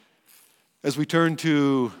As we turn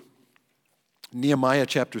to Nehemiah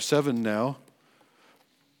Chapter 7 now,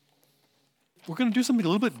 we're going to do something a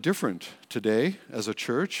little bit different today as a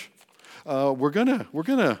church. We're gonna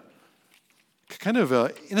kind of,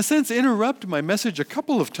 in a sense, interrupt my message a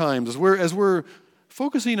couple of times as we're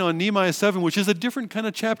focusing on Nehemiah 7, which is a different kind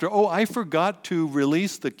of chapter. Oh, I forgot to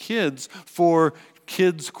release the kids for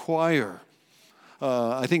kids choir.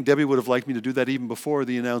 I think Debbie would have liked me to do that even before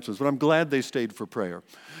the announcements, but I'm glad they stayed for prayer.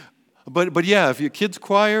 But yeah, if your kids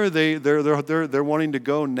choir, they're wanting to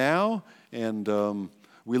go now, and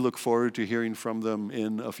we look forward to hearing from them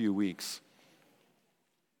in a few weeks.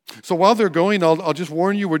 So while they're going, I'll just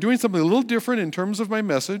warn you, we're doing something a little different in terms of my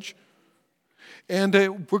message, and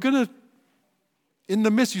we're going to, in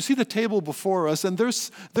the midst, you see the table before us, and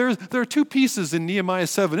there are two pieces in Nehemiah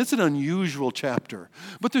 7. It's an unusual chapter,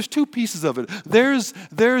 but there's two pieces of it. There's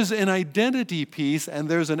an identity piece, and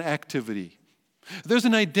there's an activity. There's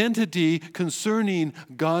an identity concerning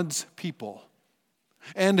God's people.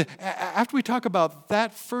 And after we talk about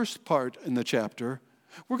that first part in the chapter,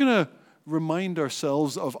 we're going to remind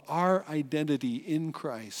ourselves of our identity in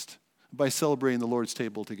Christ by celebrating the Lord's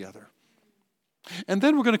table together. And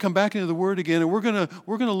then we're going to come back into the Word again, and we're going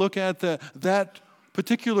to look at that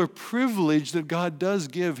particular privilege that God does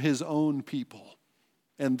give His own people,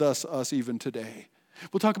 and thus us even today.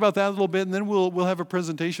 We'll talk about that a little bit, and then we'll have a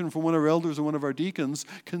presentation from one of our elders and one of our deacons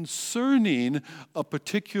concerning a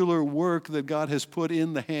particular work that God has put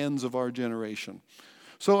in the hands of our generation.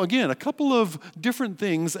 So again, a couple of different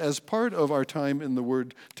things as part of our time in the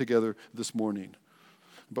Word together this morning.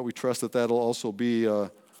 But we trust that that'll also be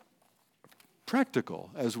practical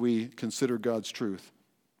as we consider God's truth.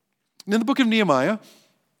 In the book of Nehemiah,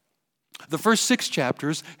 the first 6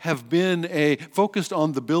 chapters have been focused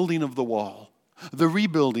on the building of the wall. The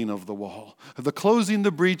rebuilding of the wall, the closing the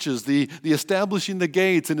breaches, the establishing the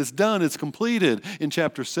gates, and it's done, it's completed in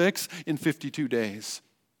chapter 6 in 52 days.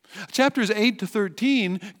 Chapters 8 to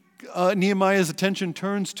 13, Nehemiah's attention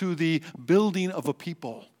turns to the building of a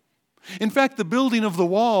people. In fact, the building of the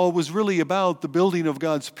wall was really about the building of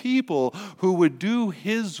God's people who would do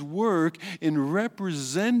His work in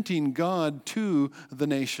representing God to the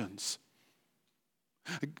nations.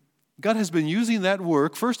 God has been using that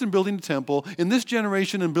work, first in building the temple, in this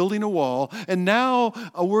generation in building a wall, and now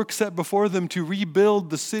a work set before them to rebuild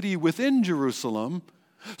the city within Jerusalem,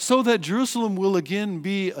 so that Jerusalem will again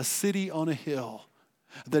be a city on a hill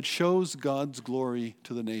that shows God's glory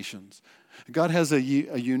to the nations. God has a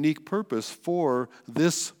unique purpose for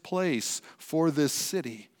this place, for this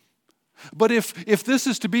city. But if this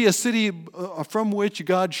is to be a city from which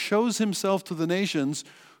God shows Himself to the nations,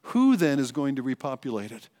 who then is going to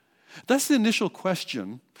repopulate it? That's the initial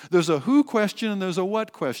question. There's a who question and there's a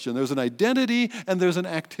what question. There's an identity and there's an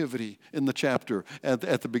activity in the chapter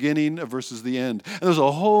at the beginning versus the end. And there's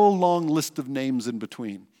a whole long list of names in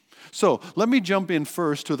between. So let me jump in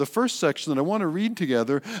first to the first section that I want to read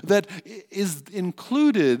together that is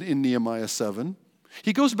included in Nehemiah 7.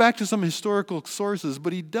 He goes back to some historical sources,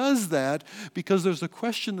 but he does that because there's a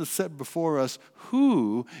question that's set before us: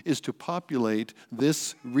 who is to populate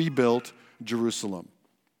this rebuilt Jerusalem?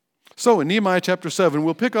 So in Nehemiah chapter 7,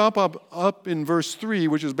 we'll pick up in verse 3,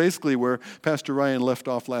 which is basically where Pastor Ryan left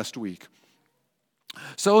off last week.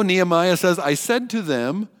 So Nehemiah says, I said to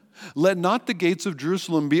them, let not the gates of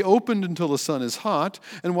Jerusalem be opened until the sun is hot,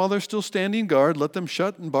 and while they're still standing guard, let them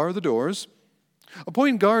shut and bar the doors.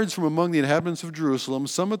 Appoint guards from among the inhabitants of Jerusalem,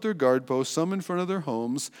 some at their guard posts, some in front of their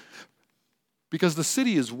homes, because the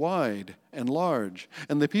city is wide and large,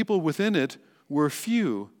 and the people within it were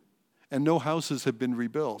few, and no houses have been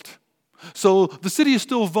rebuilt. So the city is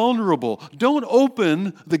still vulnerable. Don't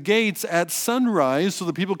open the gates at sunrise so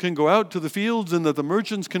that people can go out to the fields and that the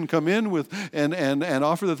merchants can come in with and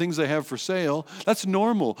offer the things they have for sale. That's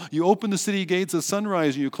normal. You open the city gates at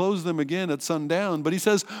sunrise and you close them again at sundown. But he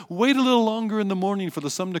says, wait a little longer in the morning for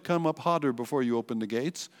the sun to come up hotter before you open the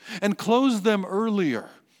gates, and close them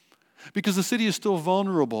earlier. Because the city is still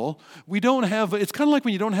vulnerable. It's kind of like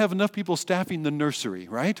when you don't have enough people staffing the nursery,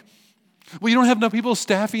 right? Well, you don't have enough people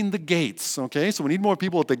staffing the gates, okay? So we need more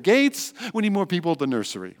people at the gates, we need more people at the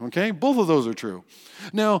nursery, okay? Both of those are true.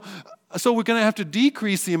 Now, so we're going to have to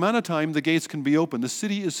decrease the amount of time the gates can be open. The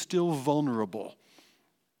city is still vulnerable.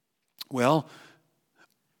 Well,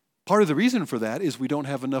 part of the reason for that is we don't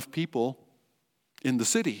have enough people in the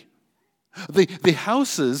city. The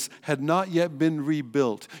houses had not yet been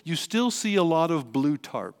rebuilt. You still see a lot of blue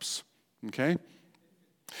tarps, okay?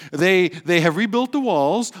 They have rebuilt the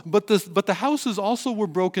walls, but the houses also were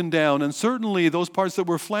broken down, and certainly those parts that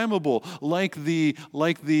were flammable, like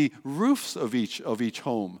the roofs of each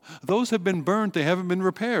home, those have been burnt. They haven't been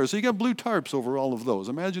repaired. So you got blue tarps over all of those.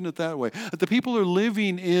 Imagine it that way. The people are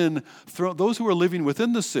living those who are living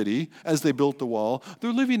within the city as they built the wall,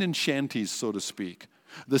 they're living in shanties, so to speak.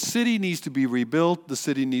 The city needs to be rebuilt. The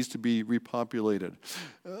city needs to be repopulated.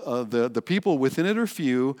 The people within it are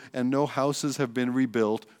few, and no houses have been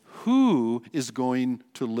rebuilt. Who is going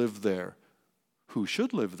to live there? Who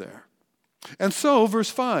should live there? And so, verse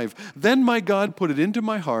 5, then my God put it into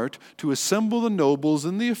my heart to assemble the nobles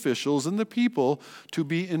and the officials and the people to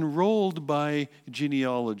be enrolled by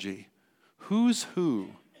genealogy. Who's who?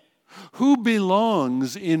 Who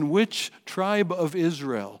belongs in which tribe of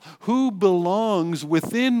Israel? Who belongs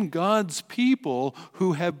within God's people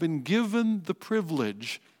who have been given the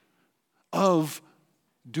privilege of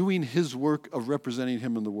doing his work of representing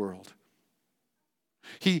him in the world?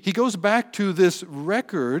 He goes back to this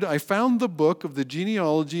record. I found the book of the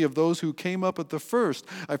genealogy of those who came up at the first.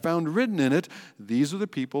 I found written in it, these are the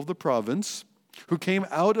people of the province who came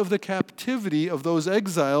out of the captivity of those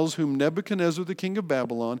exiles whom Nebuchadnezzar, the king of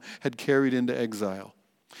Babylon, had carried into exile.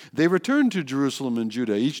 They returned to Jerusalem and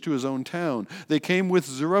Judah, each to his own town. They came with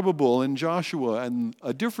Zerubbabel and Joshua and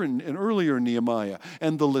an earlier Nehemiah,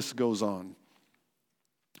 and the list goes on.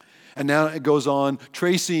 And now it goes on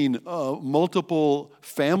tracing multiple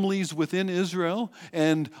families within Israel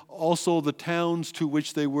and also the towns to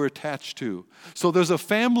which they were attached to. So there's a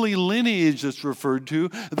family lineage that's referred to.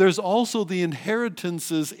 There's also the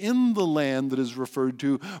inheritances in the land that is referred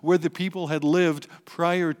to where the people had lived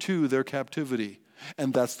prior to their captivity.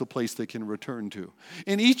 And that's the place they can return to.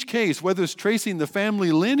 In each case, whether it's tracing the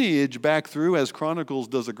family lineage back through, as Chronicles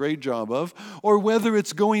does a great job of, or whether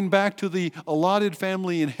it's going back to the allotted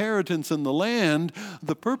family inheritance in the land,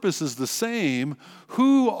 the purpose is the same.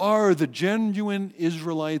 Who are the genuine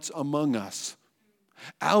Israelites among us?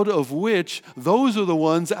 Those are the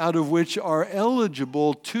ones out of which are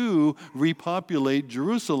eligible to repopulate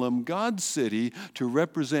Jerusalem, God's city, to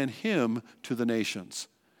represent him to the nations.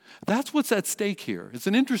 That's what's at stake here. It's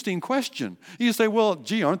an interesting question. You say, well,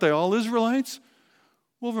 gee, aren't they all Israelites?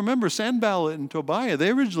 Well, remember, Sanballat and Tobiah,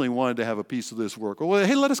 they originally wanted to have a piece of this work. Well,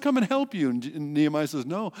 hey, let us come and help you. And Nehemiah says,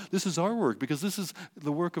 no, this is our work because this is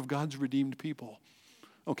the work of God's redeemed people.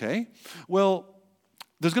 Okay, well,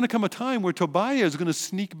 there's going to come a time where Tobiah is going to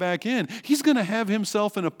sneak back in. He's going to have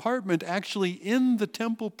himself an apartment actually in the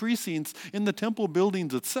temple precincts, in the temple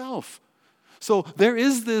buildings itself. So there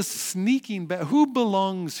is this sneaking back. Who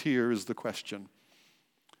belongs here is the question.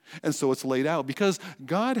 And so it's laid out because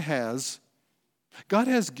God has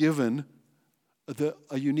given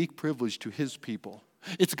a unique privilege to his people.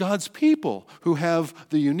 It's God's people who have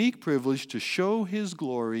the unique privilege to show his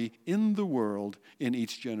glory in the world in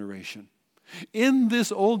each generation. In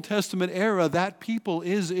this Old Testament era, that people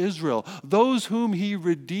is Israel, those whom he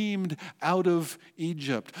redeemed out of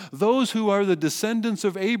Egypt, those who are the descendants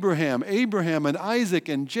of Abraham and Isaac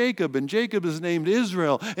and Jacob is named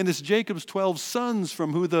Israel, and it's Jacob's 12 sons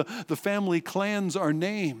from who the family clans are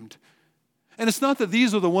named. And it's not that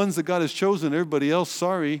these are the ones that God has chosen, everybody else,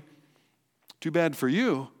 sorry, too bad for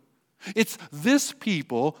you. It's this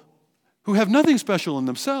people who have nothing special in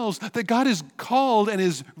themselves, that God has called and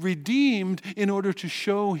is redeemed in order to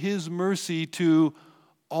show his mercy to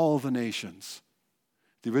all the nations.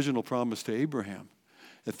 The original promise to Abraham,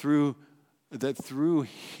 that through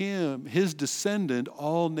him, his descendant,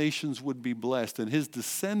 all nations would be blessed. And his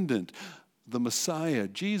descendant, the Messiah,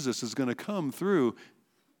 Jesus, is going to come through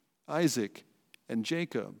Isaac and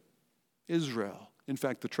Jacob, Israel, in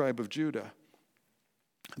fact, the tribe of Judah.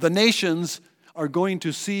 The nations are going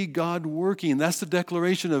to see God working. That's the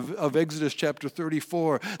declaration of Exodus chapter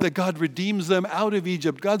 34, that God redeems them out of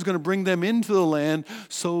Egypt. God's going to bring them into the land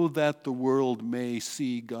so that the world may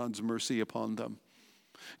see God's mercy upon them.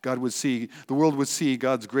 The world would see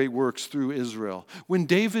God's great works through Israel. When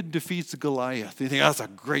David defeats Goliath, you think, that's a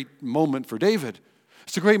great moment for David.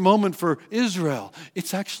 It's a great moment for Israel.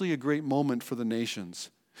 It's actually a great moment for the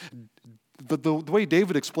nations. But the way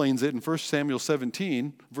David explains it in 1 Samuel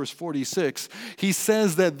 17, verse 46, he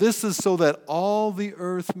says that this is so that all the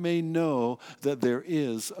earth may know that there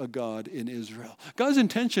is a God in Israel. God's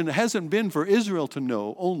intention hasn't been for Israel to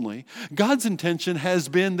know only. God's intention has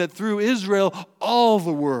been that through Israel, all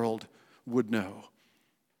the world would know.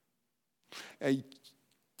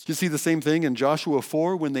 You see the same thing in Joshua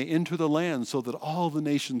 4 when they enter the land so that all the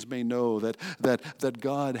nations may know that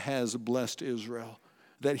God has blessed Israel,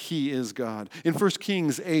 that he is God. In 1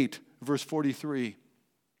 Kings 8, verse 43,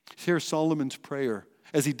 here's Solomon's prayer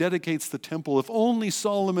as he dedicates the temple. If only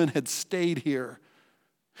Solomon had stayed here.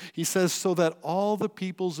 He says, so that all the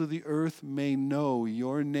peoples of the earth may know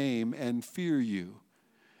your name and fear you,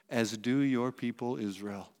 as do your people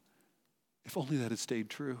Israel. If only that had stayed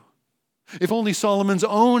true. If only Solomon's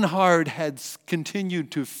own heart had continued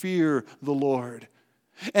to fear the Lord,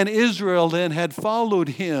 and Israel then had followed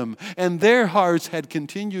him, and their hearts had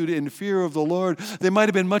continued in fear of the Lord, they might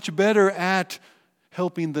have been much better at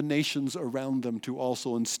helping the nations around them to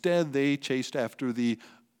also. Instead, they chased after the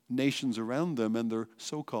nations around them and their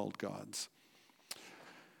so-called gods.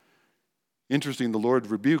 Interesting, the Lord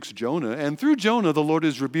rebukes Jonah, and through Jonah, the Lord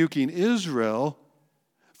is rebuking Israel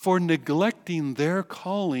for neglecting their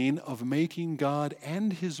calling of making God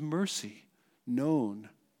and his mercy known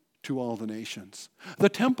to all the nations. The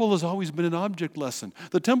temple has always been an object lesson.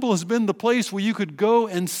 The temple has been the place where you could go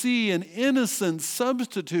and see an innocent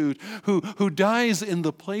substitute who dies in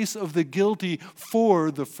the place of the guilty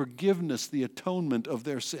for the forgiveness, the atonement of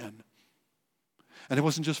their sin. And it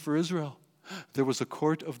wasn't just for Israel. There was a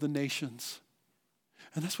court of the nations.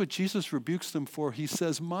 And that's what Jesus rebukes them for. He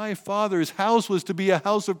says, my Father's house was to be a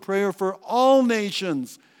house of prayer for all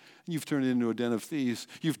nations. You've turned it into a den of thieves.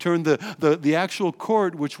 You've turned the actual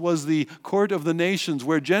court, which was the court of the nations,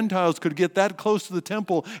 where Gentiles could get that close to the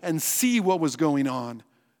temple and see what was going on.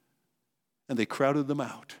 And they crowded them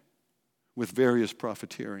out with various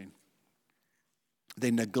profiteering.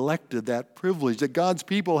 They neglected that privilege, that God's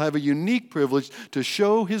people have a unique privilege to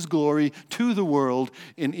show his glory to the world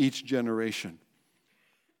in each generation.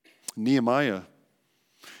 Nehemiah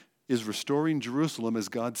is restoring Jerusalem as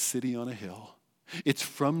God's city on a hill. It's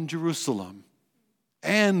from Jerusalem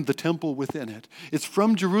and the temple within it. It's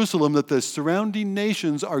from Jerusalem that the surrounding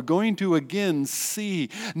nations are going to again see.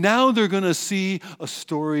 Now they're going to see a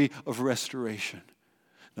story of restoration.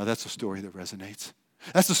 Now that's a story that resonates.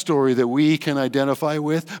 That's a story that we can identify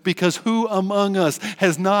with, because who among us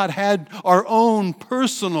has not had our own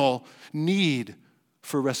personal need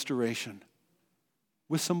for restoration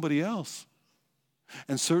with somebody else?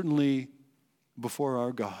 And certainly before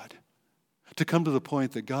our God. To come to the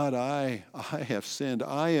point that, God, I have sinned.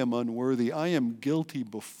 I am unworthy. I am guilty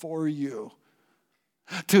before you.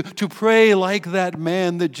 To pray like that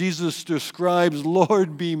man that Jesus describes,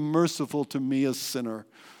 Lord, be merciful to me, a sinner.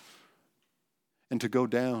 And to go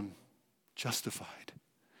down justified.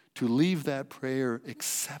 To leave that prayer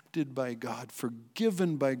accepted by God,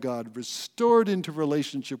 forgiven by God, restored into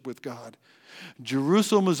relationship with God.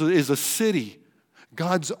 Jerusalem is a city,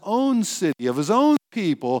 God's own city, of his own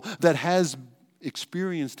people, that has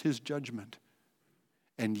experienced his judgment.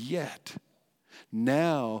 And yet,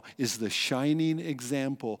 now is the shining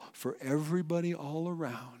example for everybody all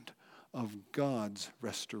around of God's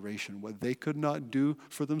restoration. What they could not do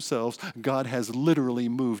for themselves, God has literally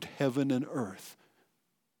moved heaven and earth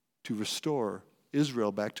to restore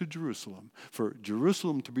Israel back to Jerusalem, for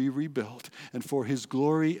Jerusalem to be rebuilt, and for his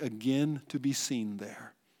glory again to be seen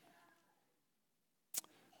there.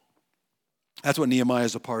 That's what Nehemiah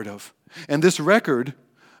is a part of. And this record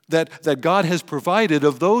that God has provided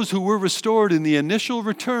of those who were restored in the initial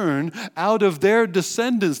return out of their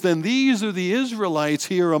descendants, then these are the Israelites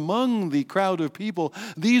here among the crowd of people.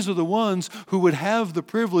 These are the ones who would have the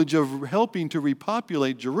privilege of helping to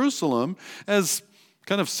repopulate Jerusalem. As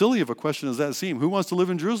kind of silly of a question as that seems, who wants to live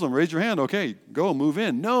in Jerusalem? Raise your hand. Okay, go, move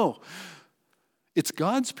in. No. It's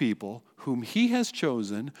God's people whom he has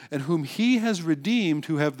chosen and whom he has redeemed,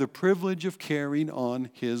 who have the privilege of carrying on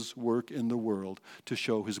his work in the world to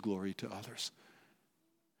show his glory to others.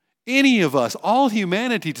 Any of us, all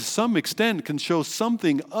humanity to some extent, can show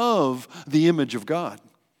something of the image of God.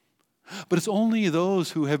 But it's only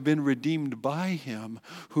those who have been redeemed by him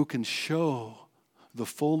who can show the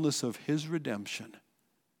fullness of his redemption,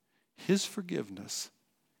 his forgiveness,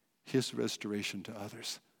 his restoration to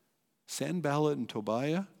others. Sanballat and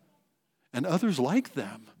Tobiah and others like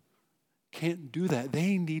them can't do that.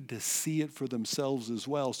 They need to see it for themselves as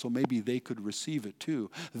well, so maybe they could receive it too.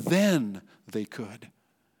 Then they could.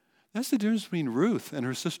 That's the difference between Ruth and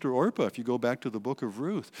her sister Orpah. If you go back to the book of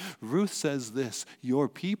Ruth, Ruth says this, your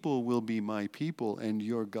people will be my people and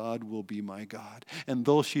your God will be my God. And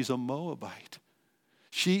though she's a Moabite,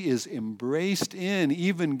 she is embraced in,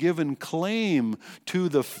 even given claim to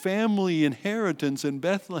the family inheritance in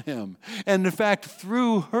Bethlehem. And in fact,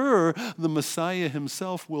 through her, the Messiah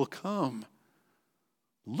himself will come.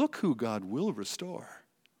 Look who God will restore.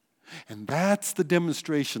 And that's the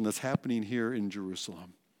demonstration that's happening here in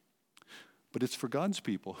Jerusalem. But it's for God's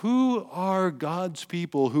people. Who are God's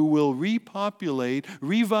people who will repopulate,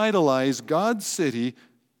 revitalize God's city?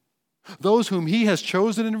 Those whom he has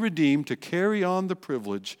chosen and redeemed to carry on the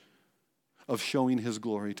privilege of showing his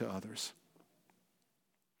glory to others.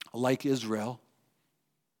 Like Israel,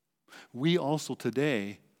 we also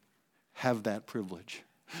today have that privilege.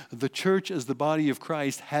 The church, as the body of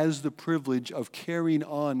Christ, has the privilege of carrying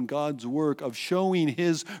on God's work, of showing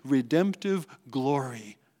his redemptive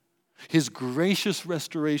glory, his gracious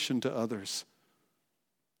restoration to others.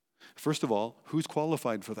 First of all, who's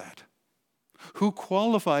qualified for that? Who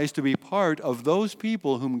qualifies to be part of those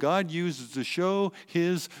people whom God uses to show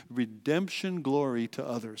his redemption glory to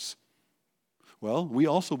others? Well, we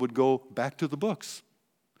also would go back to the books.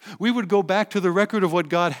 We would go back to the record of what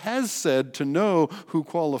God has said to know who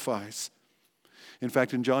qualifies. In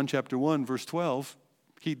fact, in John chapter 1, verse 12,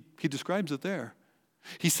 he describes it there.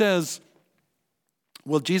 He says,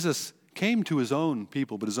 well, Jesus came to his own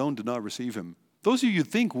people, but his own did not receive him. Those who you'd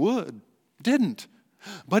think would, didn't.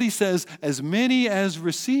 But he says, as many as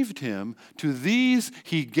received him, to these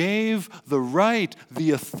he gave the right, the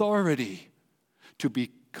authority to be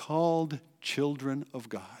called children of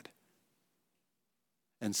God.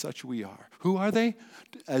 And such we are. Who are they?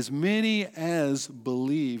 As many as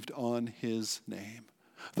believed on his name.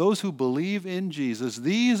 Those who believe in Jesus,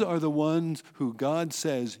 these are the ones who God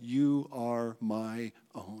says, you are my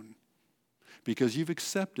own. Because you've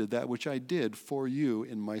accepted that which I did for you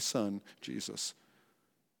in my Son, Jesus.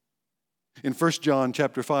 In 1 John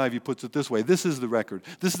chapter 5, he puts it this way. This is the record.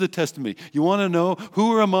 This is the testimony. You want to know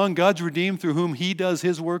who are among God's redeemed through whom he does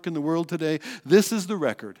his work in the world today? This is the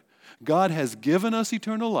record. God has given us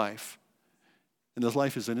eternal life, and this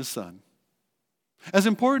life is in his Son. As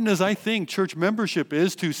important as I think church membership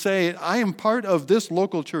is to say, I am part of this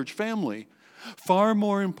local church family, far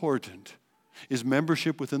more important is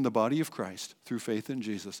membership within the body of Christ through faith in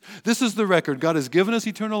Jesus. This is the record. God has given us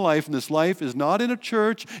eternal life, and this life is not in a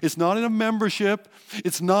church, it's not in a membership,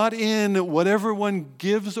 it's not in whatever one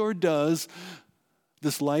gives or does.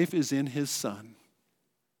 This life is in his Son.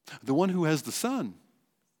 The one who has the Son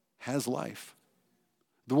has life.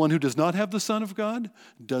 The one who does not have the Son of God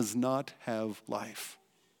does not have life.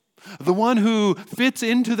 The one who fits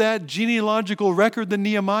into that genealogical record that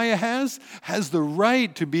Nehemiah has the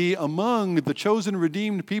right to be among the chosen,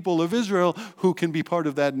 redeemed people of Israel who can be part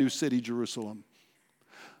of that new city, Jerusalem.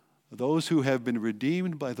 Those who have been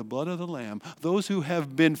redeemed by the blood of the Lamb, those who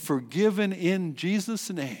have been forgiven in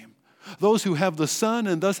Jesus' name, those who have the Son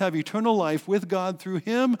and thus have eternal life with God through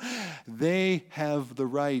him, they have the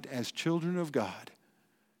right as children of God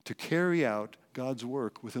to carry out God's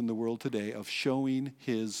work within the world today of showing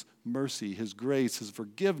his mercy, his grace, his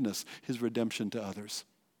forgiveness, his redemption to others.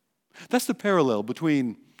 That's the parallel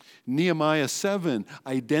between Nehemiah 7,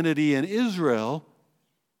 identity in Israel,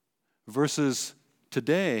 versus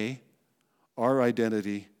today, our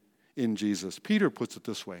identity in Jesus. Peter puts it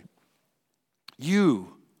this way.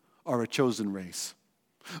 You are a chosen race,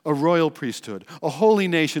 a royal priesthood, a holy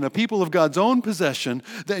nation, a people of God's own possession,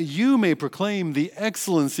 that you may proclaim the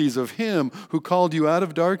excellencies of him who called you out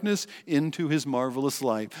of darkness into his marvelous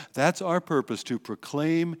light. That's our purpose, to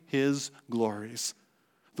proclaim his glories,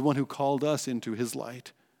 the one who called us into his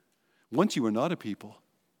light. Once you were not a people,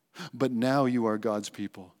 but now you are God's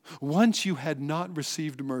people. Once you had not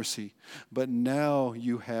received mercy, but now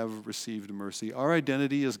you have received mercy. Our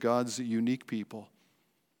identity is God's unique people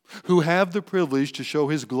who have the privilege to show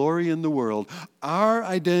his glory in the world. Our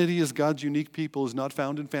identity as God's unique people is not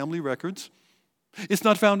found in family records. It's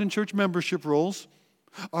not found in church membership rolls.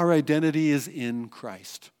 Our identity is in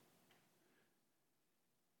Christ.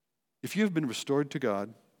 If you have been restored to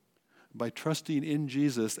God by trusting in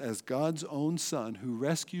Jesus as God's own Son who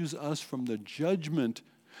rescues us from the judgment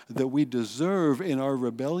that we deserve in our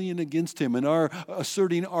rebellion against him and our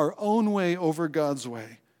asserting our own way over God's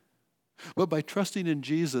way, but by trusting in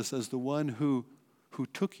Jesus as the one who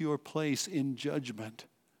took your place in judgment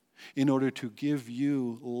in order to give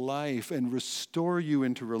you life and restore you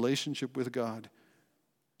into relationship with God,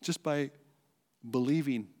 just by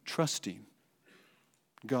believing, trusting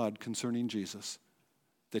God concerning Jesus,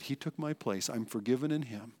 that he took my place, I'm forgiven in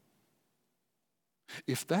him.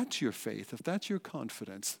 If that's your faith, if that's your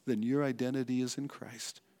confidence, then your identity is in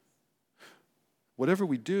Christ. Whatever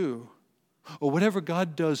we do, or whatever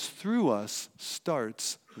God does through us,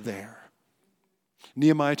 starts there.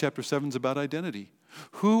 Nehemiah chapter 7 is about identity.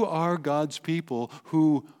 Who are God's people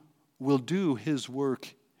who will do his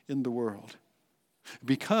work in the world?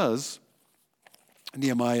 Because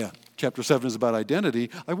Nehemiah chapter 7 is about identity,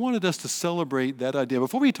 I wanted us to celebrate that idea.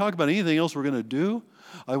 Before we talk about anything else we're going to do,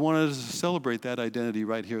 I wanted us to celebrate that identity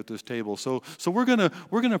right here at this table. So we're going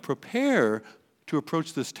to prepare to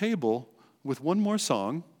approach this table with one more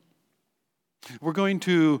song. We're going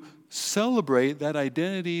to celebrate that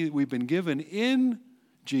identity we've been given in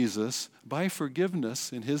Jesus by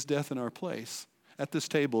forgiveness in his death in our place at this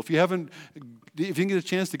table. If you didn't get a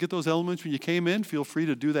chance to get those elements when you came in, feel free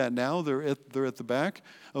to do that now. They're at the back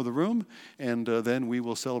of the room, and then we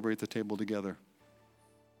will celebrate the table together.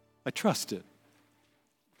 I trust it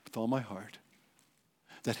with all my heart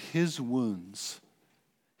that his wounds,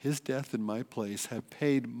 his death in my place, have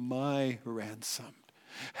paid my ransom,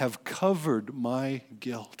 have covered my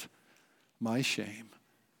guilt, my shame,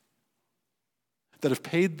 that have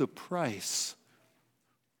paid the price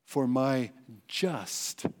for my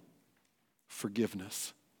just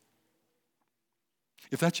forgiveness.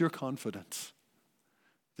 If that's your confidence,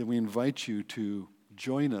 then we invite you to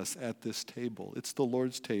join us at this table. It's the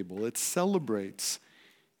Lord's table. It celebrates,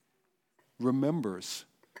 remembers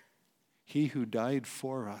he who died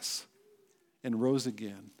for us and rose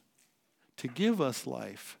again to give us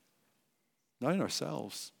life, not in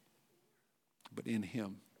ourselves, but in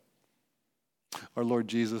him. Our Lord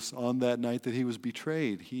Jesus, on that night that he was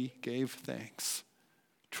betrayed, he gave thanks,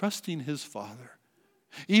 trusting his Father.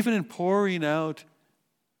 Even in pouring out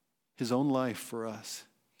his own life for us,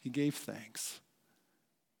 he gave thanks.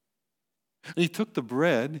 And he took the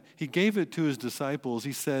bread, he gave it to his disciples.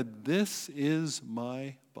 He said, "This is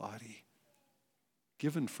my body,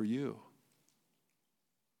 given for you.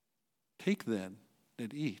 Take then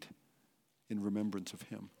and eat in remembrance of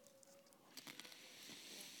him."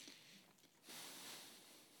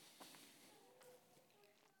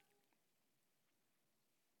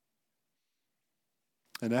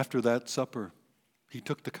 And after that supper, he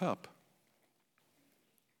took the cup.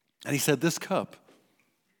 And he said, "This cup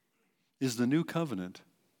is the new covenant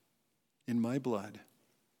in my blood,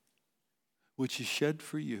 which is shed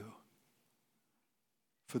for you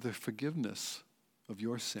for the forgiveness of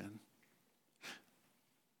your sin."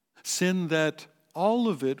 Sin that all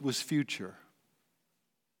of it was future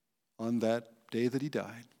on that day that he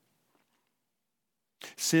died.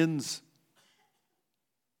 Sins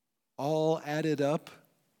all added up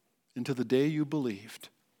into the day you believed,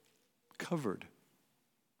 covered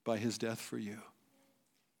by his death for you.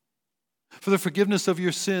 For the forgiveness of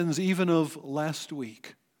your sins, even of last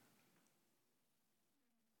week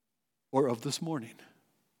or of this morning.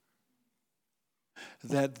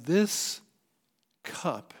 That this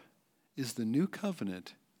cup is the new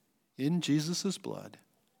covenant in Jesus' blood,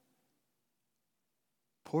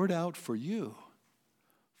 poured out for you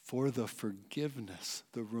for the forgiveness,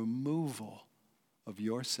 the removal of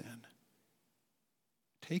your sin.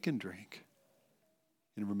 Take and drink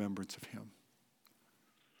in remembrance of him.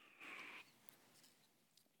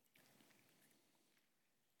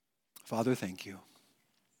 Father, thank you.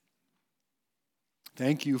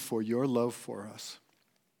 Thank you for your love for us.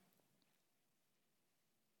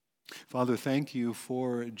 Father, thank you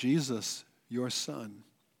for Jesus, your Son,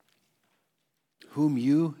 whom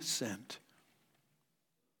you sent,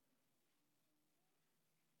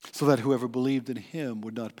 so that whoever believed in him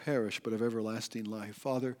would not perish but have everlasting life.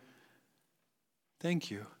 Father,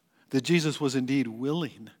 thank you that Jesus was indeed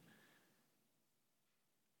willing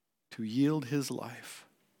to yield his life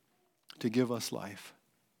to give us life.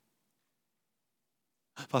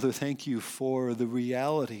 Father, thank you for the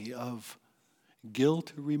reality of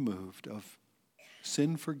guilt removed, of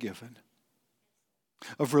sin forgiven,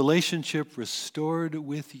 of relationship restored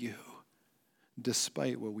with you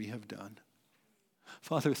despite what we have done.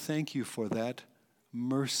 Father, thank you for that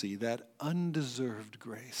mercy, that undeserved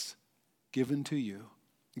grace given to you,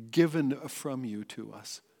 given from you to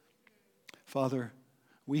us. Father,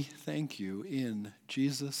 we thank you in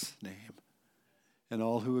Jesus' name. And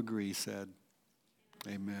all who agree said,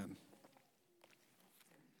 amen.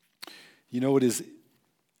 You know, it is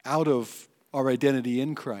out of our identity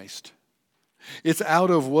in Christ. It's out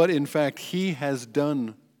of what, in fact, he has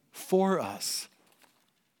done for us.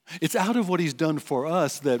 It's out of what he's done for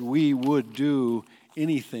us that we would do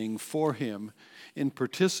anything for him in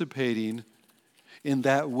participating in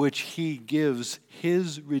that which he gives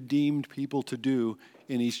his redeemed people to do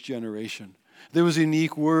in each generation. There was a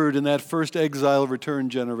unique word in that first exile return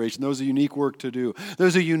generation. There was a unique work to do.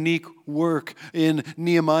 There's a unique work in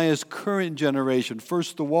Nehemiah's current generation.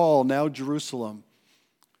 First the wall, now Jerusalem.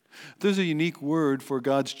 There's a unique word for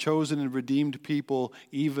God's chosen and redeemed people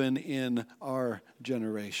even in our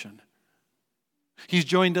generation. He's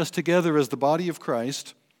joined us together as the body of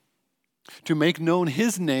Christ to make known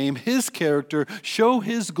his name, his character, show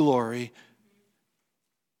his glory,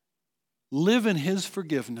 live in his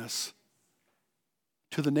forgiveness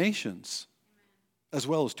to the nations as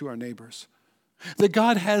well as to our neighbors. That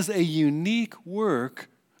God has a unique work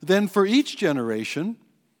then for each generation,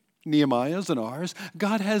 Nehemiah's and ours.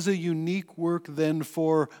 God has a unique work then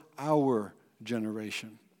for our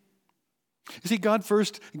generation. You see, God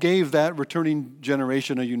first gave that returning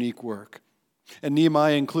generation a unique work. And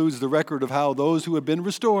Nehemiah includes the record of how those who had been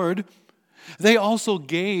restored, they also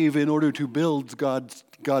gave in order to build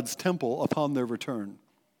God's temple upon their return.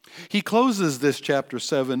 He closes this chapter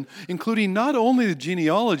 7, including not only the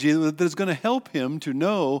genealogy that is going to help him to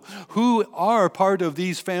know who are part of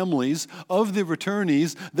these families of the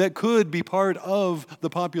returnees that could be part of the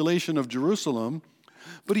population of Jerusalem,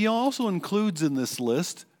 but he also includes in this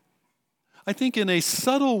list, I think in a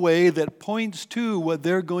subtle way that points to what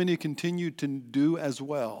they're going to continue to do as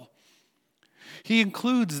well. He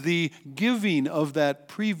includes the giving of that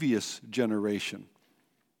previous generation.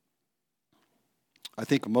 I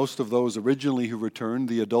think most of those originally who returned,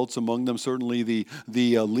 the adults among them, certainly the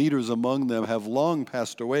leaders among them, have long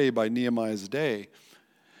passed away by Nehemiah's day.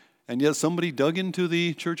 And yet somebody dug into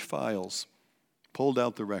the church files, pulled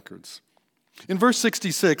out the records. In verse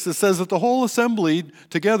 66, it says that the whole assembly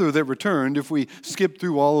together that returned, if we skip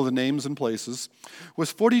through all of the names and places,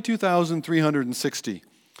 was 42,360.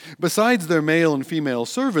 Besides their male and female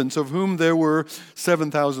servants, of whom there were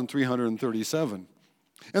 7,337.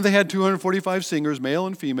 And they had 245 singers, male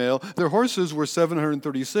and female. Their horses were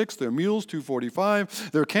 736, their mules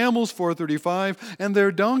 245, their camels 435, and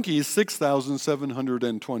their donkeys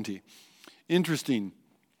 6,720. Interesting.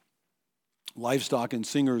 Livestock and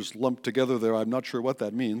singers lumped together there. I'm not sure what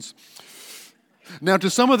that means. Now, to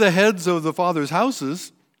some of the heads of the fathers'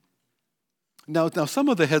 houses, some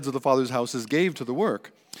of the heads of the fathers' houses gave to the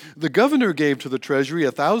work. The governor gave to the treasury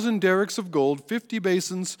 1,000 derricks of gold, 50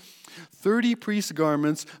 basins, 30 priests'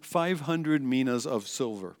 garments, 500 minas of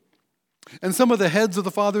silver. And some of the heads of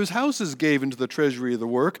the fathers' houses gave into the treasury of the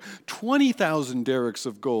work 20,000 derricks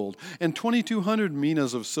of gold and 2,200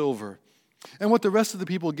 minas of silver. And what the rest of the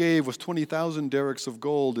people gave was 20,000 derricks of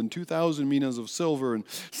gold and 2,000 minas of silver and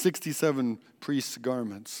 67 priests'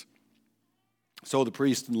 garments. So the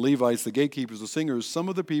priests and Levites, the gatekeepers, the singers, some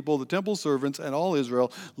of the people, the temple servants, and all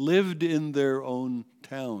Israel lived in their own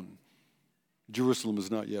town. Jerusalem is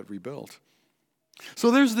not yet rebuilt. So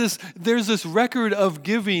there's this record of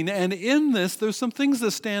giving, and in this, there's some things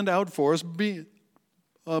that stand out for us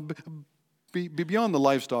beyond the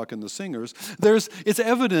livestock and the singers. It's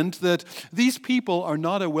evident that these people are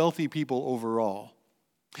not a wealthy people overall,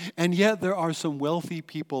 and yet there are some wealthy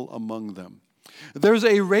people among them. There's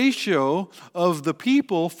a ratio of the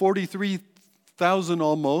people, 43,000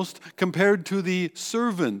 almost, compared to the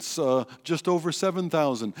servants, just over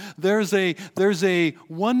 7,000. There's a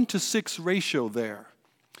 1-to-6 ratio there.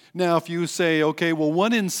 Now, if you say, okay, well,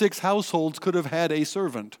 1 in 6 households could have had a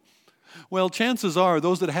servant. Well, chances are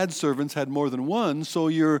those that had servants had more than one, so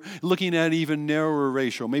you're looking at an even narrower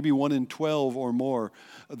ratio, maybe 1 in 12 or more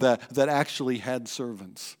that actually had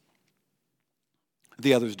servants.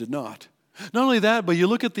 The others did not. Not only that, but you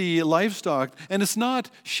look at the livestock, and it's not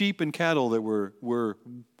sheep and cattle that we're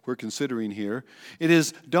considering here. It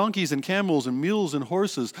is donkeys and camels and mules and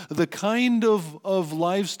horses, the kind of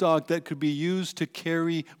livestock that could be used to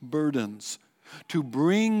carry burdens, to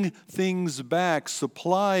bring things back,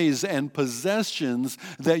 supplies and possessions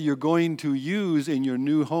that you're going to use in your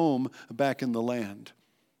new home back in the land.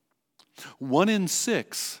 1 in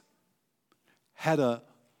 6 had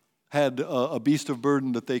a beast of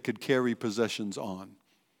burden that they could carry possessions on.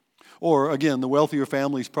 Or again, the wealthier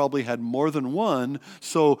families probably had more than one,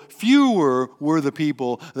 so fewer were the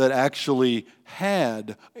people that actually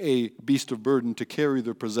had a beast of burden to carry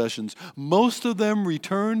their possessions. Most of them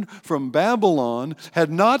returned from Babylon, had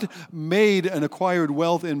not made and acquired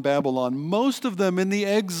wealth in Babylon. Most of them in the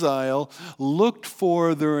exile looked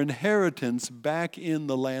for their inheritance back in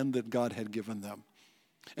the land that God had given them.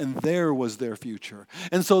 And there was their future.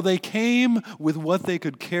 And so they came with what they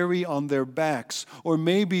could carry on their backs, or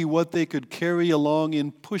maybe what they could carry along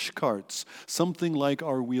in push carts, something like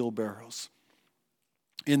our wheelbarrows,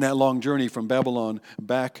 in that long journey from Babylon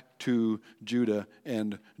back to Judah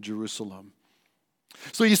and Jerusalem.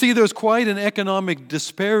 So you see, there's quite an economic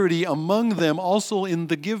disparity among them also in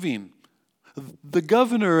the giving. The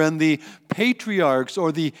governor and the patriarchs,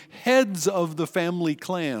 or the heads of the family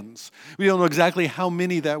clans. We don't know exactly how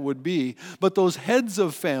many that would be, but those heads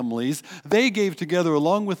of families, they gave together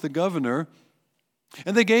along with the governor,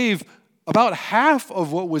 and they gave about half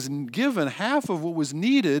of what was given, half of what was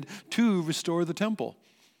needed to restore the temple.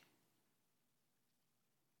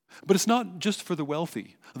 But it's not just for the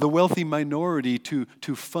wealthy minority to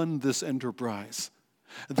fund this enterprise.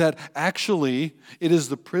 That actually it is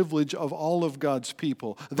the privilege of all of God's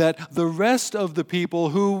people, that the rest of the people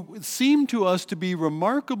who seem to us to be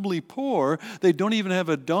remarkably poor, they don't even have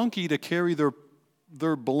a donkey to carry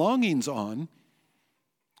their belongings on,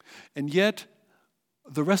 and yet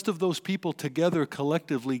the rest of those people together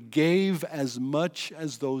collectively gave as much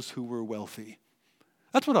as those who were wealthy.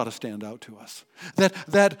 That's what ought to stand out to us.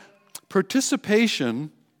 That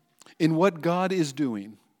participation in what God is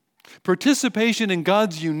doing, participation in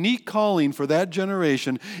God's unique calling for that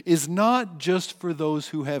generation is not just for those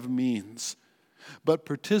who have means, but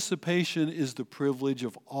participation is the privilege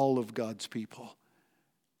of all of God's people.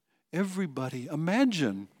 Everybody,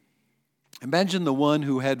 imagine the one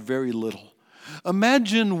who had very little.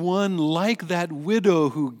 Imagine one like that widow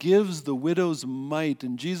who gives the widow's mite.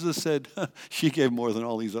 And Jesus said, she gave more than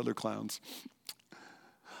all these other clowns.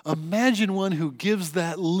 Imagine one who gives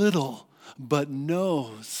that little, but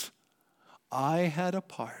knows, I had a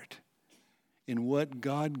part in what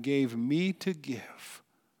God gave me to give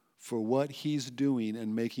for what he's doing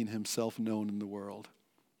and making himself known in the world.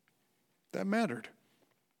 That mattered.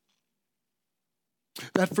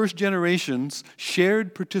 That first generation's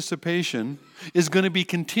shared participation is going to be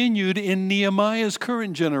continued in Nehemiah's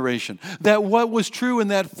current generation. That what was true in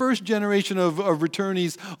that first generation of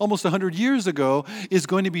returnees almost 100 years ago is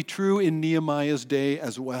going to be true in Nehemiah's day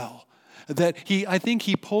as well. That I think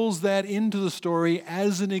he pulls that into the story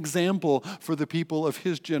as an example for the people of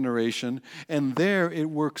his generation, and there it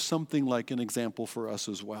works something like an example for us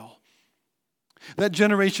as well. That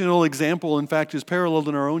generational example, in fact, is paralleled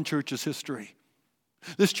in our own church's history.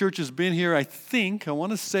 This church has been here, I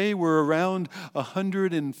want to say we're around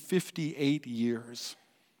 158 years.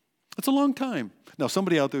 That's a long time. Now,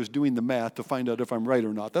 somebody out there is doing the math to find out if I'm right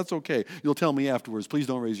or not. That's okay. You'll tell me afterwards. Please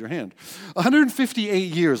don't raise your hand.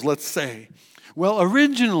 158 years, let's say. Well,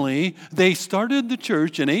 originally, they started the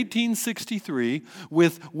church in 1863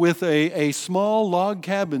 with a small log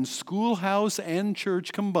cabin, schoolhouse and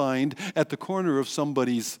church combined at the corner of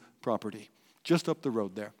somebody's property, just up the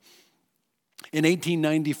road there. In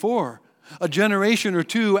 1894, a generation or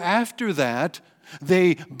two after that,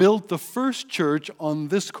 they built the first church on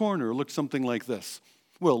this corner. It looked something like this.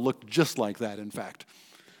 Well, it looked just like that, in fact.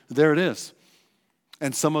 There it is.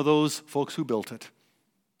 And some of those folks who built it.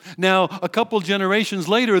 Now, a couple generations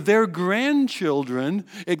later, their grandchildren,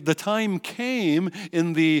 the time came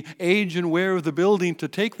in the age and wear of the building to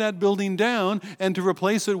take that building down and to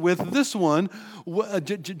replace it with this one,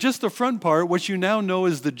 just the front part, what you now know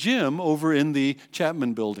as the gym over in the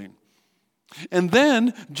Chapman building. And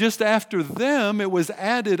then, just after them, it was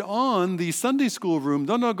added on the Sunday school room.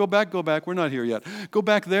 No, go back, we're not here yet. Go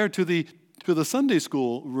back there to the Sunday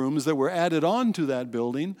school rooms that were added on to that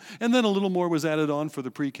building, and then a little more was added on for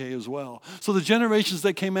the pre-K as well. So the generations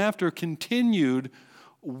that came after continued,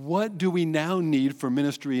 what do we now need for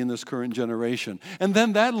ministry in this current generation? And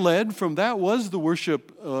then that was the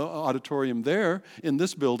worship auditorium there in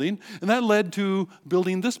this building, and that led to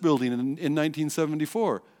building this building in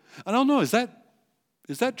 1974. I don't know, is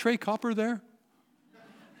that Trey Copper there?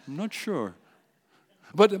 I'm not sure.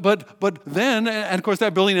 But then, and of course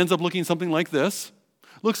that building ends up looking something like this.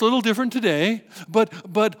 Looks a little different today,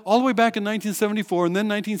 but all the way back in 1974, and then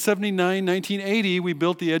 1979, 1980, we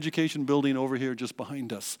built the education building over here just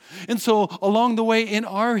behind us. And so along the way in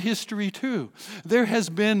our history too, there has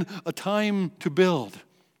been a time to build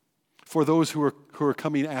for those who are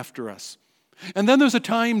coming after us. And then there's a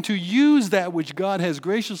time to use that which God has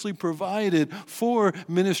graciously provided for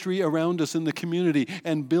ministry around us in the community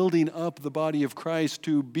and building up the body of Christ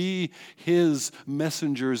to be his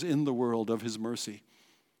messengers in the world of his mercy.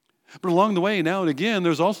 But along the way, now and again,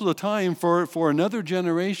 there's also the time for another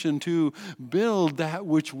generation to build that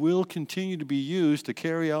which will continue to be used to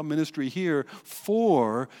carry out ministry here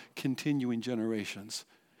for continuing generations.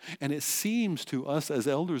 And it seems to us as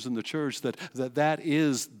elders in the church that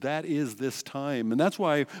is this time. And that's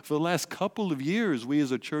why for the last couple of years, we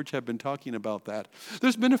as a church have been talking about that.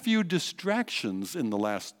 There's been a few distractions in the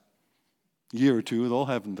last year or two, though,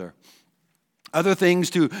 haven't there? Other things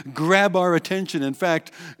to grab our attention, in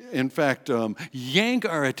fact, yank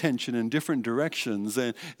our attention in different directions.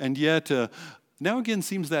 And yet, now again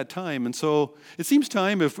seems that time. And so it seems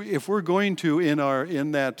time if we're going to,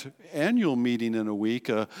 in that annual meeting in a week,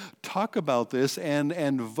 talk about this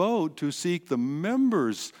and vote to seek the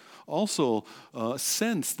members also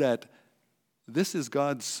sense that this is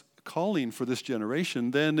God's calling for this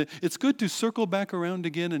generation, then it's good to circle back around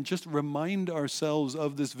again and just remind ourselves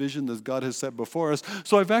of this vision that God has set before us.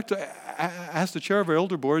 So I've asked the chair of our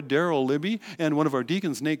elder board, Darrell Libby, and one of our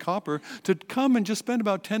deacons, Nate Copper, to come and just spend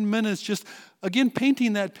about 10 minutes just, again,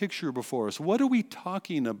 painting that picture before us. What are we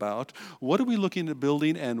talking about? What are we looking at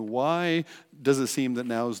building? And why does it seem that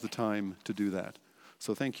now is the time to do that?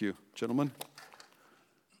 So thank you, gentlemen.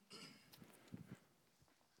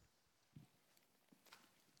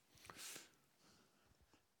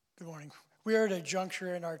 Good morning. We are at a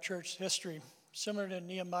juncture in our church history, similar to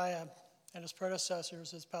Nehemiah and his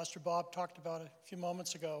predecessors, as Pastor Bob talked about a few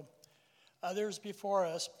moments ago. Others before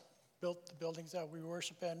us built the buildings that we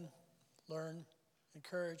worship in, learn,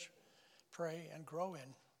 encourage, pray, and grow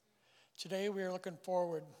in. Today we are looking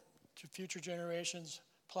forward to future generations,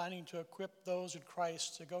 planning to equip those in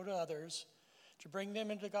Christ to go to others, to bring them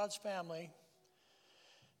into God's family,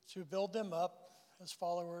 to build them up as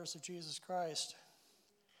followers of Jesus Christ.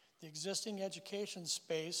 The existing education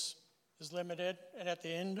space is limited, and at the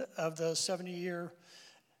end of the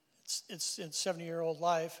 70-year-old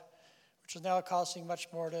life, which is now costing much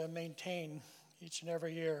more to maintain each and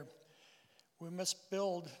every year. We must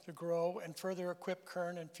build to grow and further equip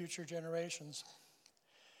current and future generations.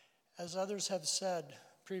 As others have said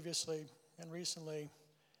previously and recently,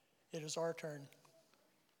 it is our turn.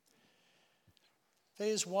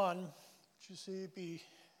 Phase 1, which you see be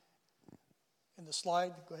in the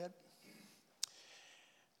slide, go ahead,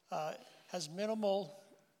 has the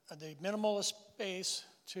minimalist space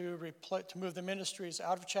to move the ministries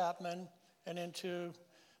out of Chapman and into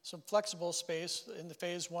some flexible space in the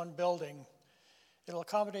Phase 1 building. It'll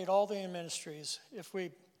accommodate all the ministries. If we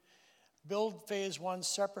build Phase 1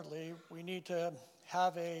 separately, we need to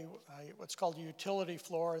have what's called a utility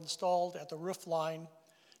floor installed at the roof line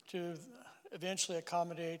to eventually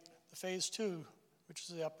accommodate the Phase 2, which is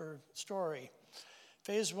the upper story.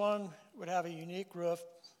 Phase 1 would have a unique roof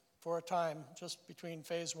for a time, just between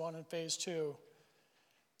Phase 1 and Phase 2.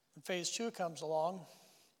 When Phase 2 comes along,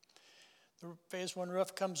 the Phase 1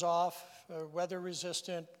 roof comes off, a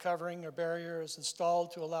weather-resistant covering or barrier is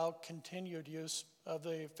installed to allow continued use of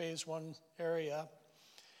the Phase 1 area.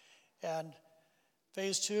 And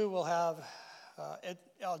Phase 2 will have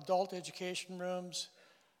adult education rooms,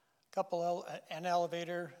 an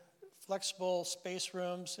elevator, flexible space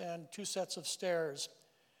rooms, and 2 sets of stairs.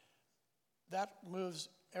 That moves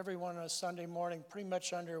everyone on a Sunday morning pretty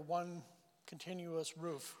much under one continuous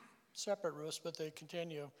roof. Separate roofs, but they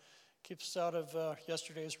continue. Keeps us out of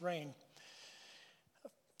yesterday's rain.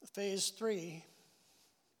 Phase 3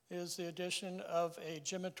 is the addition of a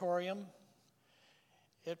gymatorium.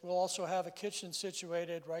 It will also have a kitchen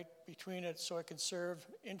situated right between it so it can serve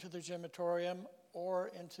into the gymatorium or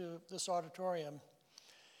into this auditorium.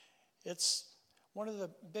 It's one of the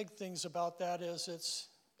big things about that is it's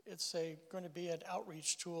going to be an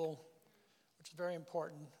outreach tool, which is very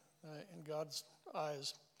important in God's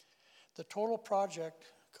eyes. The total project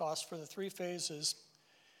cost for the 3 phases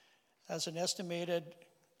has an estimated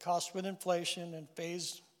cost with inflation and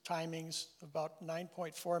phase timings of about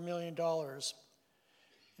 $9.4 million.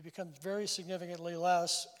 It becomes very significantly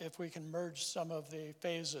less if we can merge some of the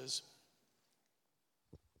phases.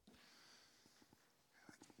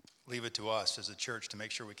 Leave it to us as a church to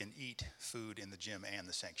make sure we can eat food in the gym and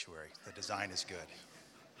the sanctuary. The design is good.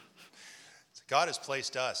 God has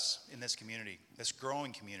placed us in this community, this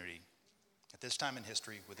growing community, at this time in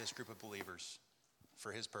history with this group of believers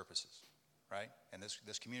for his purposes, right? And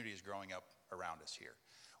this community is growing up around us here.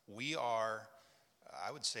 We are,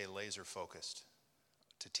 I would say, laser focused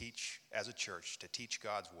to teach as a church, to teach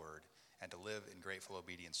God's word and to live in grateful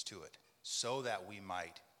obedience to it so that we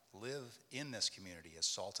might live in this community as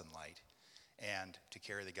salt and light and to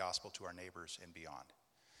carry the gospel to our neighbors and beyond.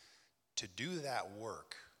 To do that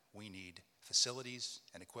work, we need facilities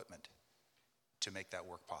and equipment to make that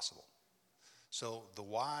work possible. So the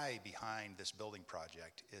why behind this building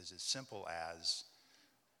project is as simple as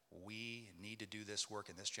we need to do this work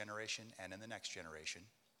in this generation and in the next generation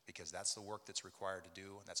because that's the work that's required to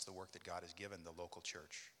do, and that's the work that God has given the local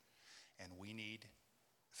church. And we need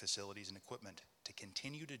facilities and equipment to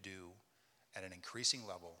continue to do at an increasing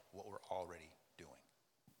level what we're already doing.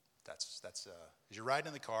 That's as you're riding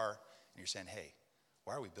in the car and you're saying, hey,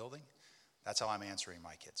 why are we building? That's how I'm answering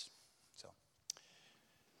my kids. So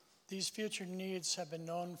these future needs have been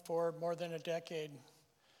known for more than a decade,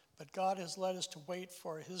 but God has led us to wait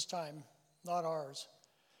for his time, not ours.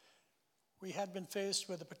 We had been faced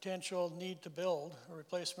with the potential need to build a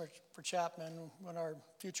replacement for Chapman when our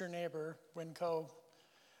future neighbor, Winco,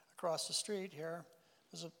 across the street here,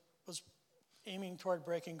 was aiming toward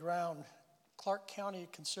breaking ground. Clark County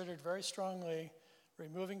considered very strongly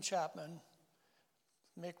removing Chapman,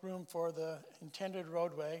 make room for the intended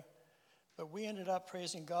roadway, but we ended up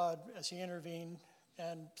praising God as he intervened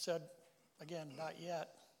and said, again, not yet.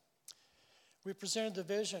 We presented the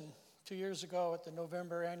vision 2 years ago at the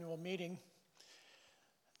November annual meeting.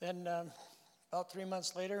 Then about 3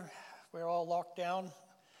 months later, we were all locked down,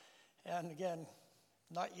 and again,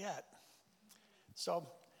 not yet. So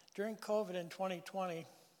during COVID in 2020,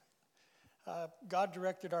 God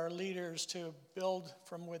directed our leaders to build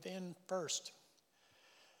from within first.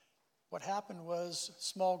 What happened was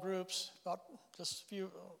small groups, about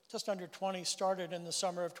just under 20, started in the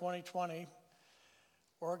summer of 2020.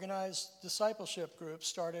 Organized discipleship groups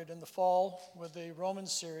started in the fall with the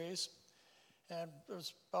Romans series, and there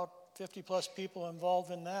was about 50 plus people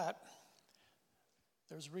involved in that.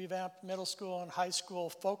 There's revamped middle school and high school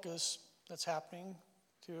focus that's happening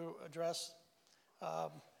to address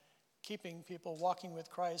keeping people walking with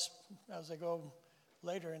Christ as they go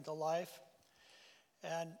later into life.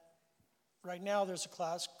 And right now there's a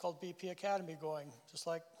class called BP Academy going, just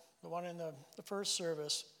like the one in the first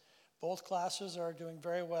service. Both classes are doing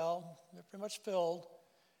very well. They're pretty much filled.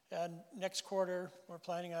 And next quarter, we're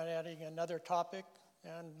planning on adding another topic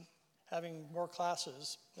and having more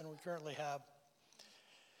classes than we currently have.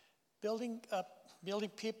 Building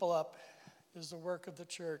people up is the work of the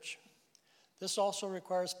church. This also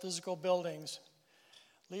requires physical buildings.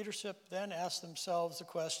 Leadership then asks themselves the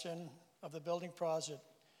question of the building project: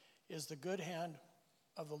 is the good hand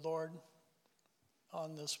of the Lord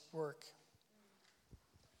on this work?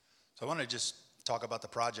 So I want to just talk about the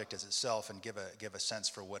project as itself and give a sense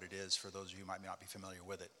for what it is for those of you who might not be familiar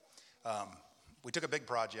with it. We took a big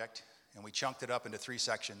project and we chunked it up into 3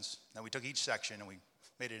 sections. Then we took each section and we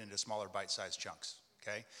made it into smaller bite-sized chunks.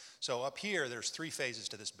 Okay? So up here, there's 3 phases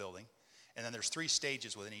to this building, and then there's 3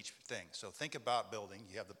 stages within each thing. So think about building.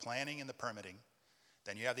 You have the planning and the permitting.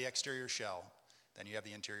 Then you have the exterior shell. Then you have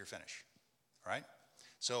the interior finish. All right?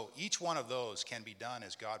 So each one of those can be done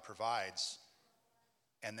as God provides,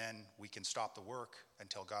 and then we can stop the work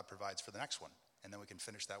until God provides for the next one. And then we can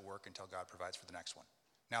finish that work until God provides for the next one.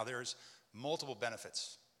 Now, there's multiple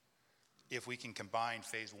benefits if we can combine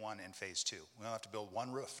phase 1 and phase 2. We don't have to build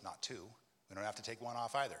 1 roof, not 2. We don't have to take 1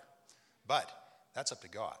 off either. But that's up to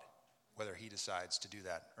God, whether he decides to do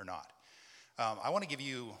that or not. I want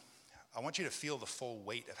you to feel the full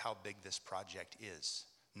weight of how big this project is.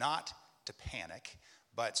 Not to panic,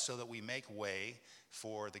 but so that we make way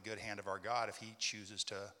for the good hand of our God if he chooses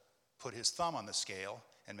to put his thumb on the scale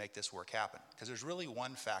and make this work happen. Because there's really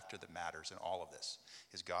one factor that matters in all of this.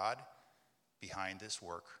 Is God behind this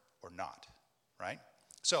work or not? Right?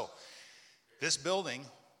 So, this building,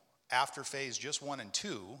 after phase just 1 and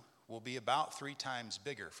 2, will be about 3 times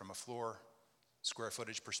bigger from a floor square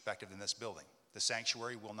footage perspective than this building. The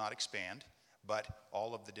sanctuary will not expand, but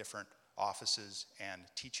all of the different offices and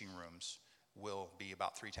teaching rooms will be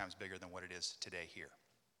about 3 times bigger than what it is today here.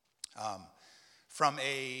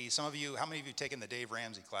 Some of you, how many of you have taken the Dave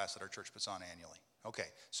Ramsey class that our church puts on annually? Okay,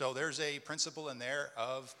 so there's a principle in there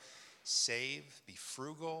of save, be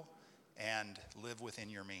frugal, and live within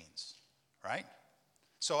your means, right?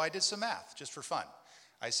 So I did some math just for fun.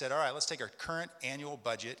 I said, all right, let's take our current annual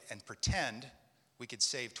budget and pretend we could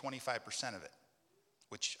save 25% of it,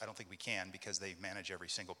 which I don't think we can because they manage every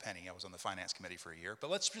single penny. I was on the finance committee for a year, but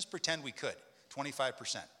let's just pretend we could,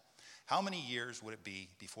 25%. How many years would it be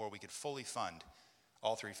before we could fully fund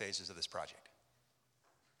all 3 phases of this project?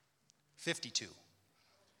 52.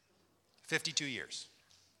 52 years.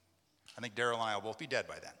 I think Daryl and I will both be dead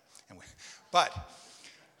by then.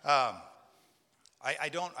 I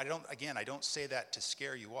don't say that to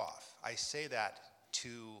scare you off. I say that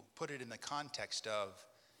to put it in the context of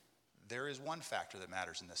there is one factor that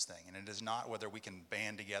matters in this thing, and it is not whether we can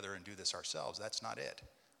band together and do this ourselves. That's not it.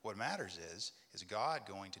 What matters is God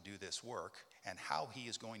going to do this work, and how he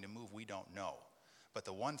is going to move, we don't know. But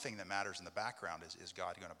the one thing that matters in the background is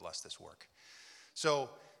God going to bless this work. So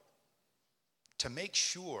to make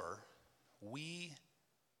sure we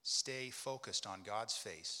stay focused on God's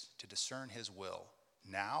face to discern his will,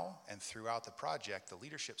 now and throughout the project, the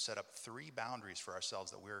leadership set up 3 boundaries for ourselves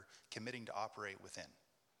that we're committing to operate within.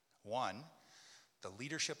 1, the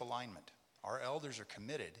leadership alignment. Our elders are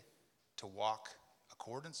committed to walk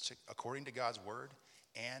according to God's word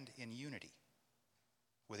and in unity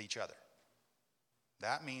with each other.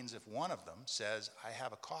 That means if one of them says, I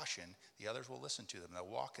have a caution, the others will listen to them. They'll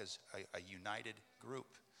walk as a united group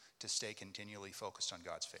to stay continually focused on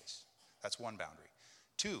God's face. That's one boundary.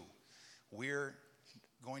 2, we're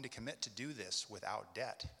going to commit to do this without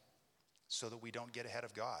debt so that we don't get ahead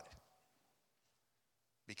of God.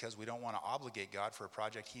 Because we don't want to obligate God for a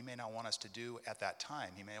project he may not want us to do at that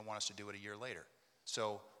time. He may want us to do it a year later.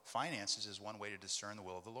 So finances is one way to discern the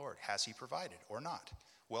will of the Lord. Has he provided or not?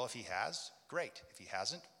 Well, if he has, great. If he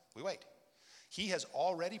hasn't, we wait. He has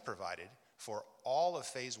already provided for all of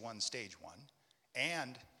phase 1, stage 1,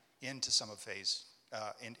 and into some of phase,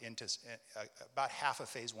 about half of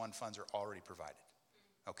phase 1 funds are already provided.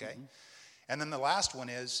 Okay? Mm-hmm. And then the last one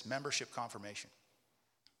is membership confirmation.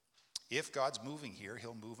 If God's moving here,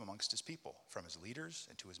 he'll move amongst his people, from his leaders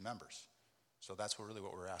and to his members. So that's really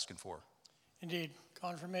what we're asking for. Indeed,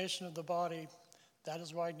 confirmation of the body. That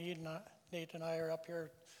is why Nate and I are up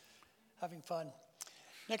here having fun.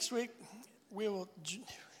 Next week, we will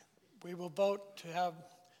vote to have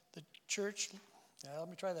the church. Let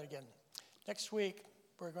me try that again. Next week,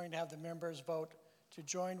 we're going to have the members vote to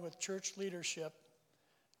join with church leadership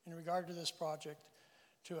in regard to this project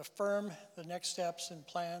to affirm the next steps in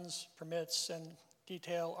plans, permits, and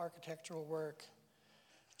detail architectural work.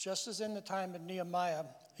 Just as in the time of Nehemiah,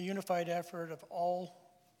 a unified effort of all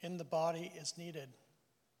in the body is needed.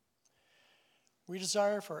 We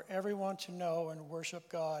desire for everyone to know and worship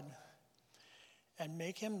God and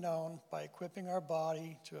make him known by equipping our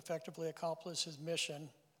body to effectively accomplish his mission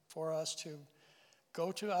for us to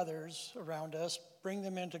go to others around us, bring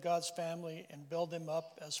them into God's family, and build them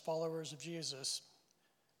up as followers of Jesus.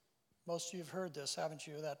 Most of you have heard this, haven't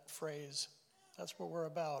you, that phrase? That's what we're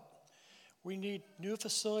about. We need new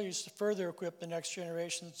facilities to further equip the next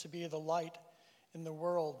generation to be the light in the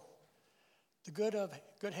world. The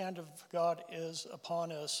good hand of God is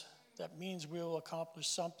upon us. That means we will accomplish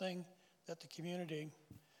something that the community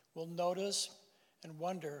will notice and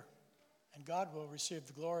wonder, and God will receive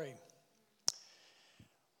the glory.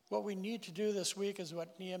 What we need to do this week is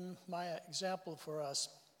what Nehemiah exampled for us.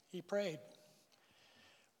 He prayed.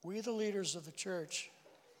 We, the leaders of the church,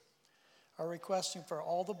 are requesting for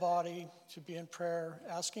all the body to be in prayer,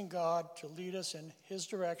 asking God to lead us in his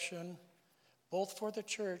direction, both for the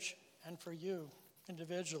church and for you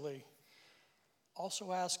individually.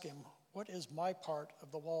 Also ask him, what is my part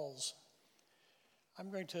of the walls? I'm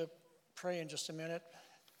going to pray in just a minute.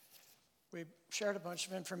 We shared a bunch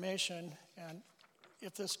of information, and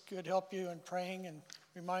if this could help you in praying and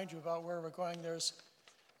remind you about where we're going, there's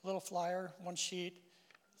a little flyer, one sheet.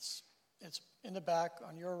 It's in the back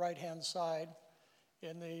on your right-hand side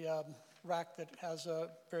in the rack that has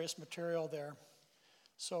various material there.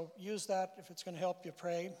 So use that if it's going to help you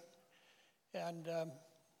pray. And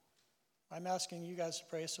I'm asking you guys to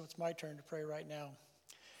pray, so it's my turn to pray right now.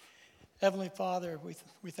 Heavenly Father,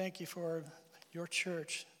 we thank you for your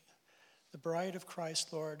church, the bride of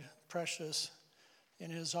Christ, Lord, precious in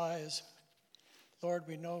his eyes. Lord,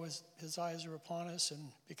 we know his eyes are upon us, and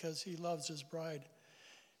because he loves his bride.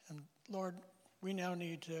 And Lord, we now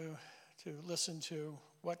need to listen to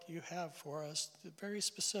what you have for us, very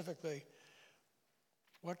specifically.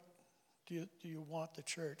 What do you want the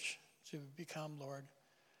church to become, Lord?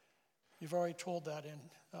 You've already told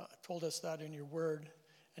us that in your word,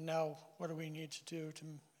 and now what do we need to do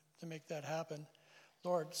to make that happen?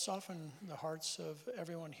 Lord, soften the hearts of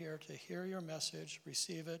everyone here to hear your message,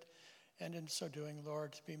 receive it, and in so doing,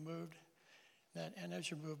 Lord, to be moved. And as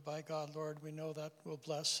you're moved by God, Lord, we know that will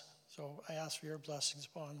bless. So I ask for your blessings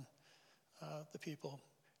upon the people.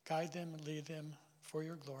 Guide them and lead them for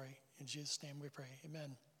your glory. In Jesus' name we pray.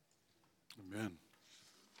 Amen. Amen.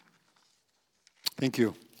 Thank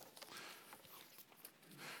you.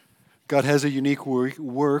 God has a unique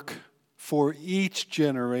work for each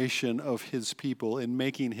generation of his people in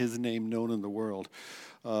making his name known in the world.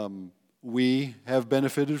 We have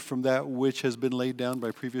benefited from that which has been laid down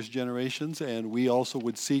by previous generations, and we also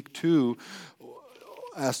would seek to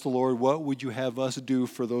ask the Lord, what would you have us do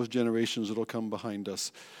for those generations that will come behind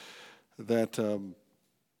us? That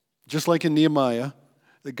just like in Nehemiah,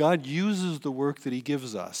 that God uses the work that he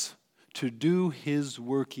gives us to do his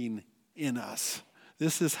working in us.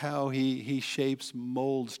 This is how he shapes,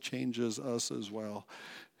 molds, changes us as well.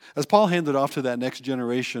 As Paul handed off to that next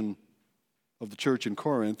generation of the church in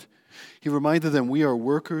Corinth, he reminded them, we are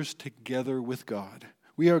workers together with God.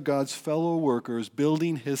 We are God's fellow workers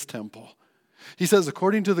building his temple. He says,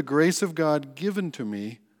 according to the grace of God given to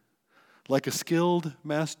me, like a skilled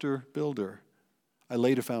master builder, I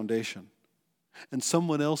laid a foundation, and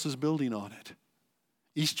someone else is building on it.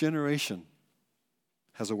 Each generation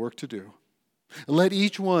has a work to do. And let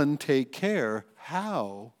each one take care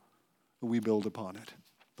how we build upon it.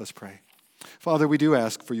 Let's pray. Father, we do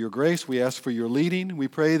ask for your grace. We ask for your leading. We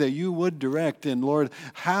pray that you would direct, and Lord,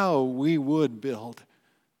 how we would build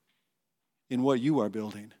in what you are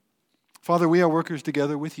building. Father, we are workers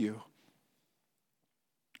together with you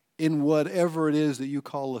in whatever it is that you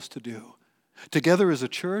call us to do. Together as a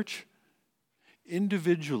church,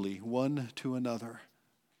 individually, one to another.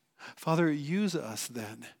 Father, use us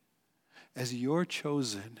then as your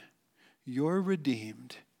chosen, your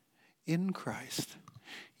redeemed in Christ.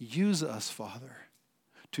 Use us, Father,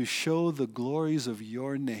 to show the glories of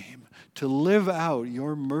your name, to live out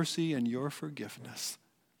your mercy and your forgiveness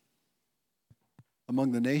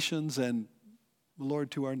among the nations and, Lord,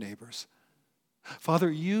 to our neighbors.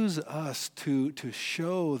 Father, use us to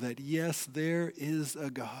show that, yes, there is a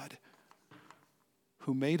God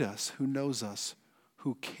who made us, who knows us,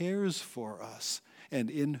 who cares for us, and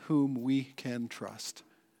in whom we can trust.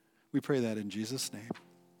 We pray that in Jesus' name.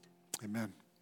 Amen.